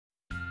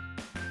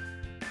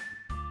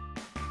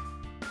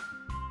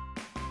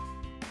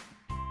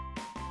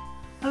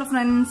Hello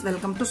friends,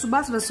 welcome to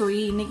Subhas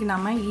Rasoi. இன்னைக்கு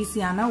நாம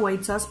ஈஸியான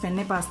ஒயிட் சாஸ்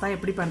பென்னே பாஸ்தா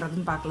எப்படி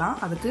பண்றதுன்னு பார்க்கலாம்.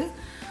 அதுக்கு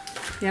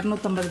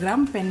 250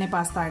 கிராம் பென்னே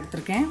பாஸ்தா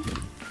எடுத்துர்க்கேன்.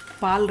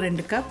 பால்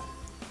 2 cup,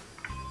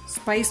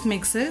 spice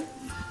mix,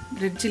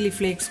 red chilli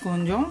flakes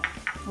கொஞ்சம்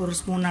 1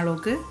 ஸ்பூன்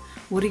அளவுக்கு,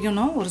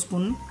 ஒரிகனோ 1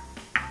 ஸ்பூன்,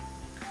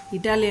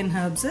 இட்டாலியன்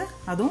ஹெர்ப்ஸ்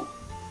அதுவும்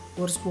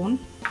 1 ஸ்பூன்,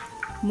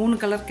 3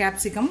 கலர்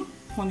கேப்சிகம்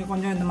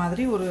கொஞ்சம் இந்த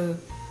மாதிரி ஒரு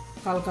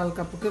கால்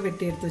கப்புக்கு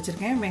வெட்டி எடுத்து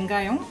வச்சிருக்கேன்.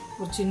 வெங்காயம்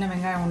ஒரு சின்ன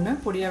வெங்காயம் ஒன்று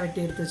பொடியாக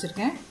வெட்டி எடுத்து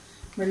வச்சிருக்கேன்.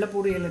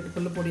 வெள்ளைப்பூடு 7-8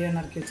 பல்லு பொடியாக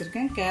நறுக்கி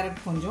வச்சுருக்கேன். கேரட்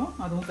கொஞ்சம்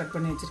அதுவும் கட்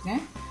பண்ணி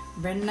வச்சுருக்கேன்.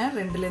 வெண்ணெய்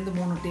 2லேருந்து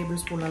 3 டேபிள்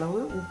ஸ்பூன் அளவு,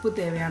 உப்பு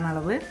தேவையான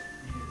அளவு,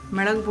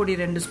 மிளகு பொடி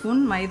 2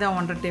 ஸ்பூன், மைதா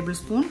 1.5 டேபிள்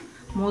ஸ்பூன்,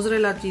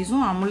 மோசரெல்லா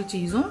சீஸும் அமுல்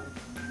சீஸும்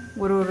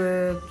ஒரு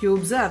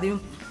க்யூப்ஸு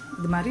அதையும்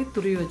இது மாதிரி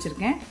துருவி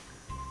வச்சுருக்கேன்.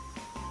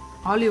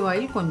 ஆலிவ்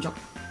ஆயில் கொஞ்சம்.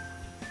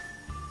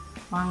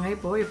 வாங்க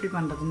இப்போது எப்படி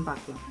பண்ணுறதுன்னு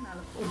பார்க்கலாம்.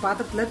 ஒரு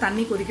பாத்திரத்தில்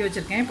தண்ணி கொதிக்க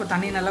வச்சுருக்கேன். இப்போ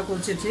தண்ணி நல்லா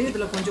கொதிச்சிருச்சு.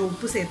 இதில் கொஞ்சம்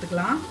உப்பு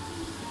சேர்த்துக்கலாம்.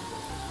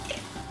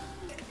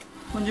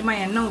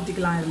 கொஞ்சமாக எண்ணெய்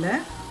ஊற்றிக்கலாம்.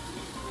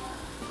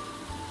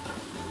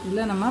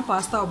 இதில் நம்ம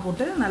பாஸ்தாவை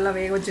போட்டு நல்லா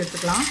வேக வச்சு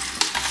எடுத்துக்கலாம்.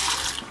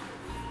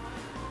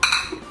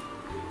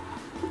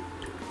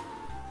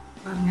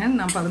 பாருங்கள்,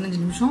 நான்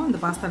 15 நிமிஷம் இந்த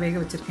பாஸ்தா வேக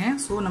வச்சுருக்கேன்.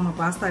 ஸோ நம்ம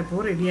பாஸ்தா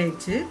இப்போது ரெடி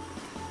ஆயிடுச்சு.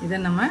 இதை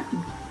நம்ம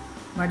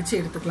வடித்து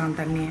எடுத்துக்கலாம்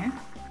தண்ணியை.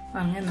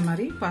 பாருங்கள், இந்த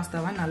மாதிரி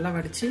பாஸ்தாவை நல்லா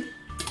வடித்து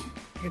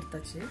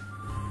எடுத்தாச்சு.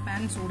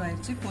 பேன்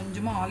சூடாயிடுச்சு.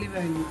 கொஞ்சமாக ஆலிவ்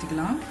ஆயில்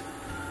ஊற்றிக்கலாம்.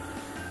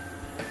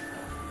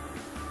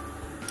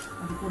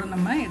 அது கூட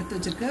நம்ம எடுத்து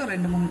வச்சிருக்க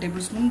 2-3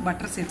 டேபிள் ஸ்பூன்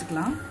பட்டர்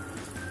சேர்த்துக்கலாம்.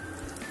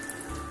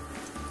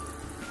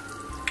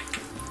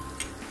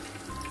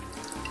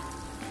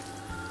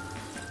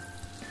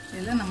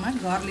 இதில் நம்ம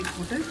கார்லிக்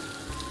போட்டு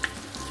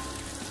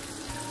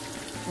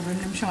ஒரு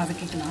 2 நிமிஷம்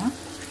வதக்கிக்கலாம்.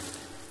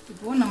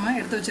 இப்போது நம்ம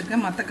எடுத்து வச்சிருக்க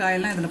மற்ற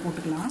காயெல்லாம் இதில்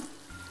போட்டுக்கலாம்.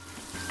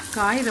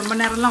 காய் ரொம்ப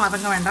நேரம்லாம்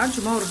வதங்க வேண்டாம்.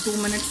 சும்மா ஒரு 2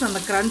 மினிட்ஸ்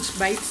அந்த க்ரன்ச்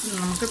பைட்ஸ்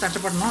நமக்கு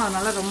தட்டுப்படணும்.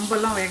 அதனால்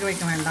ரொம்பலாம் வேக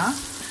வைக்க வேண்டாம்.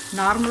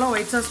 நார்மலாக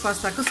ஒயிட் சாஸ்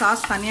பாஸ்தாக்கு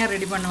சாஸ் தனியாக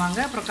ரெடி பண்ணுவாங்க.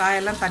 அப்புறம்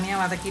காயெல்லாம் தனியாக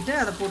வதக்கிட்டு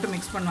அதை போட்டு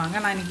மிக்ஸ் பண்ணுவாங்க.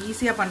 நான் இன்றைக்கி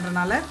ஈஸியாக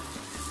பண்ணுறதுனால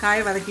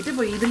காயை வதக்கிட்டு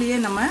இப்போ இதுலேயே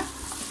நம்ம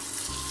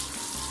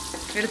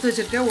எடுத்து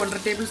வச்சுருக்க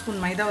 1.5 டேபிள்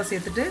ஸ்பூன் மைதாவை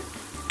சேர்த்துட்டு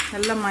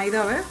நல்லா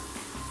மைதாவை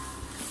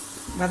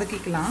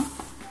வதக்கிக்கலாம்.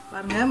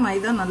 பாருங்கள்,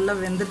 மைதா நல்லா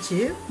வெந்துருச்சு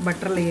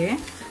பட்டர்லையே.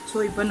 ஸோ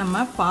இப்போ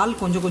நம்ம பால்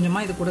கொஞ்சம்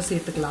கொஞ்சமாக இது கூட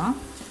சேர்த்துக்கலாம்.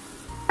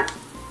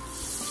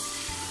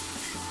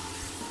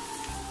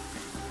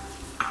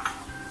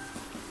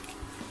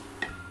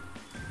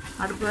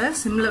 அடுப்பை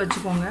சிம்மில்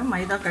வச்சுக்கோங்க.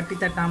 மைதா கட்டி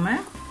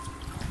தட்டாமல்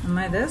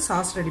நம்ம இதை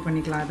சாஸ் ரெடி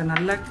பண்ணிக்கலாம். இதை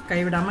நல்லா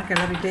கைவிடாமல்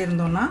கிளறிட்டே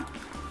இருந்தோன்னா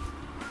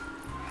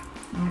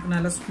நமக்கு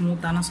நல்ல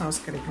ஸ்மூத்தான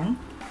சாஸ் கிடைக்கும்.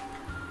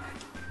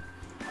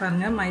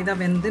 பாருங்கள், மைதா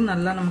வெந்து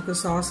நல்லா நமக்கு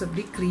சாஸ்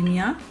அப்படி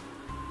க்ரீமியாக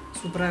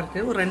சூப்பராக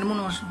இருக்குது. ஒரு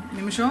 2-3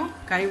 நிமிஷம்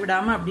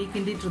கைவிடாமல் அப்படி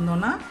கிண்டிகிட்டு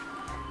இருந்தோன்னா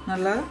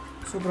நல்லா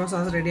சூப்பராக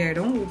சாஸ் ரெடி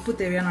ஆகிடும். உப்பு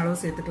தேவையான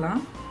அளவு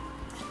சேர்த்துக்கலாம்.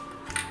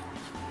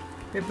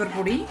 பெப்பர்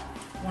பொடி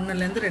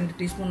 1-2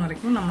 டீஸ்பூன்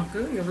வரைக்கும் நமக்கு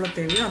எவ்வளோ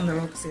தேவையோ அந்த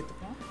அளவுக்கு சேர்த்துக்கலாம்.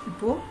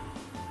 இப்போது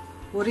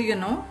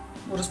ஒரிகனோ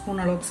 1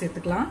 ஸ்பூன் அளவுக்கு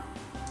சேர்த்துக்கலாம்.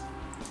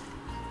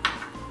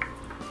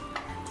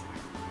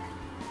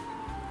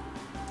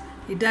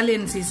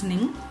 இட்டாலியன்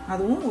சீசனிங்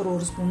அதுவும் ஒரு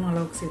ஸ்பூன்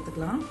அளவுக்கு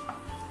சேர்த்துக்கலாம்.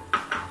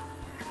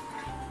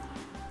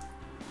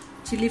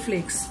 சில்லி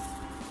ஃப்ளேக்ஸ்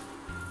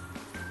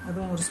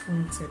அதுவும் 1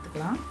 ஸ்பூன்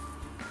சேர்த்துக்கலாம்.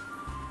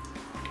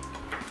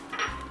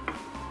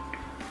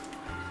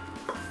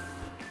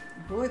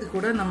 இப்போது இது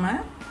கூட நம்ம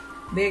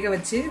வேக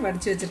வச்சு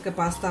வடித்து வச்சுருக்க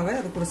பாஸ்தாவை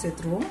அது கூட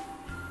சேர்த்துருவோம்.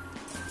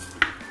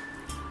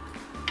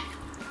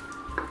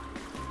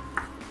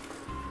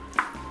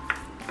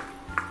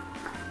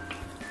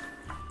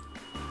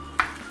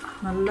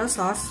 நல்லா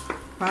சாஸ்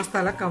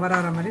பாஸ்தாவில் கவர்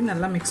ஆகிற மாதிரி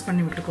நல்லா மிக்ஸ்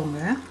பண்ணி விட்டுக்கோங்க.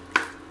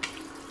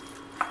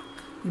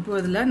 இப்போ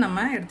இதில்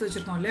நம்ம எடுத்து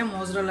வச்சுருக்கோம் இல்லையா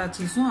மோசரெல்லா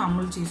சீஸும்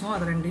அமுல் சீஸும்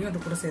அது 2ஐயும்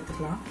அது கூட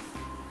சேர்த்துக்கலாம்.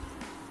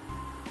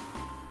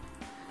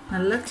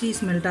 நல்லா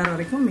சீஸ் மெல்ட் ஆகிற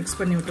வரைக்கும் மிக்ஸ்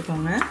பண்ணி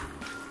விட்டுக்கோங்க.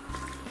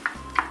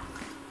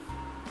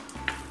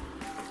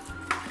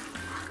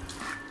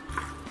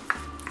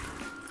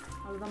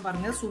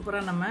 பாருங்கள்,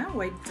 சூப்பராக நம்ம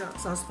ஒயிட்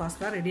சாஸ்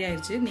பாஸ்தா ரெடி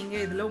ஆயிடுச்சு.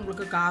 நீங்கள் இதில்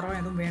உங்களுக்கு காரம்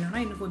எதுவும் வேணும்னா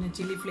இன்னும் கொஞ்சம்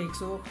சில்லி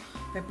ஃப்ளேக்ஸோ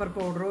பெப்பர்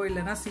பவுடரோ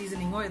இல்லைனா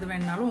சீசனிங்கோ எது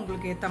வேணாலும்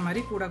உங்களுக்கு ஏற்ற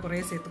மாதிரி கூட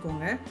குறைய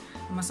சேர்த்துக்கோங்க.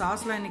 நம்ம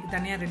சாஸ்லாம் இன்றைக்கி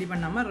தனியாக ரெடி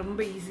பண்ணாமல்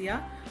ரொம்ப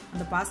ஈஸியாக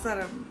அந்த பாஸ்தா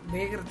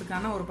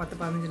வேகிறதுக்கான ஒரு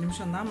 10-15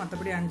 நிமிஷம் தான்.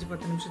 மற்றபடி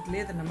 5-10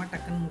 நிமிஷத்துலேயே அதை நம்ம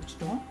டக்குன்னு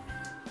முடிச்சிட்டோம்.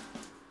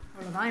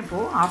 அவ்வளோதான்.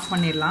 இப்போது ஆஃப்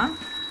பண்ணிடலாம்.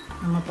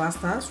 நம்ம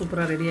பாஸ்தா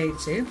சூப்பராக ரெடி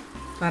ஆயிடுச்சு.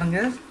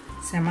 பாருங்கள்,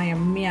 செம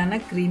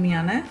எம்மியான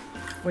க்ரீமியான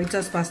ஒயிட்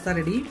சாஸ் பாஸ்தா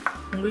ரெடி.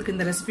 உங்களுக்கு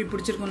இந்த ரெசிபி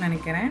பிடிச்சிருக்குன்னு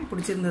நினைக்கிறேன்.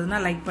 பிடிச்சிருந்ததுன்னா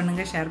லைக்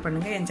பண்ணுங்கள், ஷேர்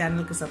பண்ணுங்கள், என்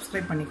சேனலுக்கு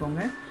சப்ஸ்கிரைப்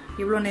பண்ணிக்கோங்க.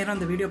 இவ்வளோ நேரம்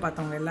இந்த வீடியோ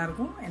பார்த்தவங்க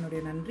எல்லாருக்கும்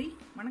என்னுடைய நன்றி.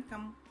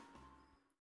 வணக்கம்.